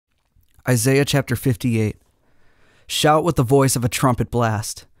Isaiah chapter 58. Shout with the voice of a trumpet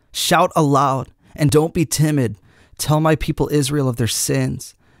blast. Shout aloud, and don't be timid. Tell my people Israel of their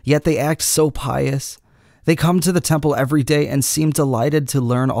sins. Yet they act so pious. They come to the temple every day and seem delighted to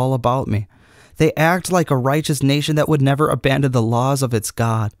learn all about me. They act like a righteous nation that would never abandon the laws of its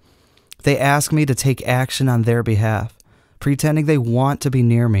God. They ask me to take action on their behalf, pretending they want to be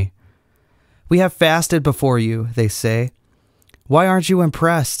near me. We have fasted before you, they say. Why aren't you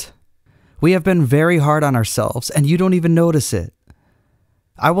impressed? We have been very hard on ourselves, and you don't even notice it.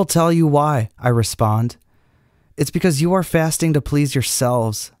 I will tell you why, I respond. It's because you are fasting to please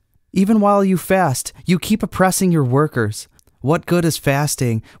yourselves. Even while you fast, you keep oppressing your workers. What good is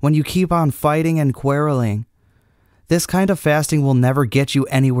fasting when you keep on fighting and quarreling? This kind of fasting will never get you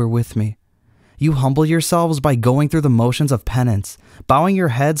anywhere with me. You humble yourselves by going through the motions of penance, bowing your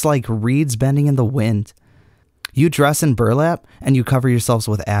heads like reeds bending in the wind. You dress in burlap, and you cover yourselves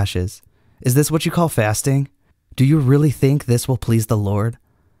with ashes. Is this what you call fasting? Do you really think this will please the Lord?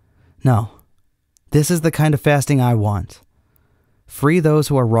 No. This is the kind of fasting I want. Free those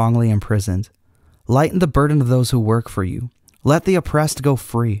who are wrongly imprisoned. Lighten the burden of those who work for you. Let the oppressed go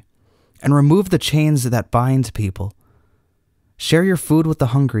free, and remove the chains that bind people. Share your food with the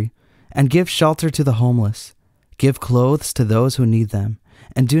hungry, and give shelter to the homeless. Give clothes to those who need them,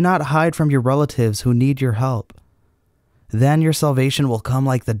 and do not hide from your relatives who need your help. Then your salvation will come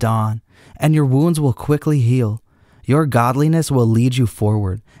like the dawn, and your wounds will quickly heal. Your godliness will lead you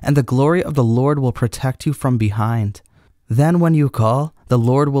forward, and the glory of the Lord will protect you from behind. Then when you call, the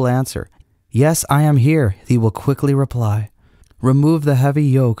Lord will answer. Yes, I am here, he will quickly reply. Remove the heavy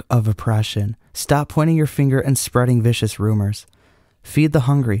yoke of oppression. Stop pointing your finger and spreading vicious rumors. Feed the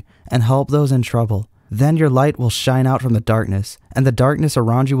hungry and help those in trouble. Then your light will shine out from the darkness, and the darkness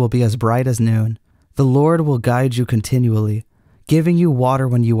around you will be as bright as noon. The Lord will guide you continually, giving you water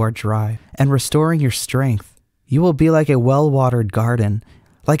when you are dry, and restoring your strength. You will be like a well-watered garden,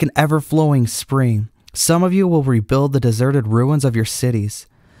 like an ever-flowing spring. Some of you will rebuild the deserted ruins of your cities.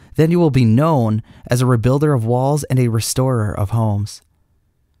 Then you will be known as a rebuilder of walls and a restorer of homes.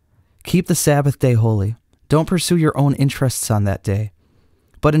 Keep the Sabbath day holy. Don't pursue your own interests on that day,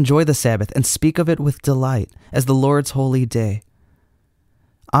 but enjoy the Sabbath and speak of it with delight as the Lord's holy day.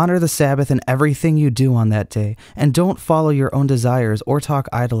 Honor the Sabbath in everything you do on that day, and don't follow your own desires or talk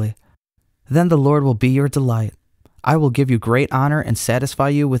idly. Then the Lord will be your delight. I will give you great honor and satisfy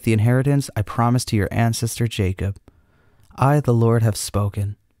you with the inheritance I promised to your ancestor Jacob. I, the Lord, have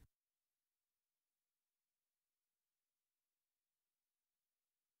spoken.